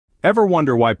Ever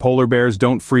wonder why polar bears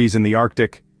don't freeze in the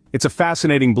Arctic? It's a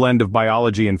fascinating blend of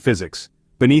biology and physics.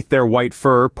 Beneath their white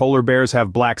fur, polar bears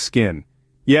have black skin.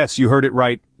 Yes, you heard it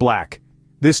right, black.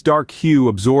 This dark hue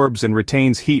absorbs and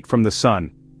retains heat from the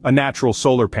sun, a natural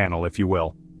solar panel, if you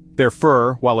will. Their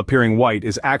fur, while appearing white,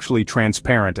 is actually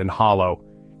transparent and hollow.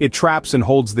 It traps and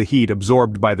holds the heat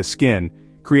absorbed by the skin,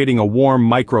 creating a warm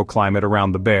microclimate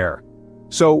around the bear.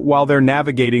 So, while they're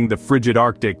navigating the frigid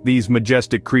Arctic, these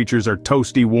majestic creatures are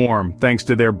toasty warm thanks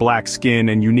to their black skin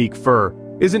and unique fur.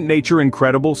 Isn't nature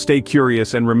incredible? Stay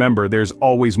curious and remember, there's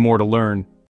always more to learn.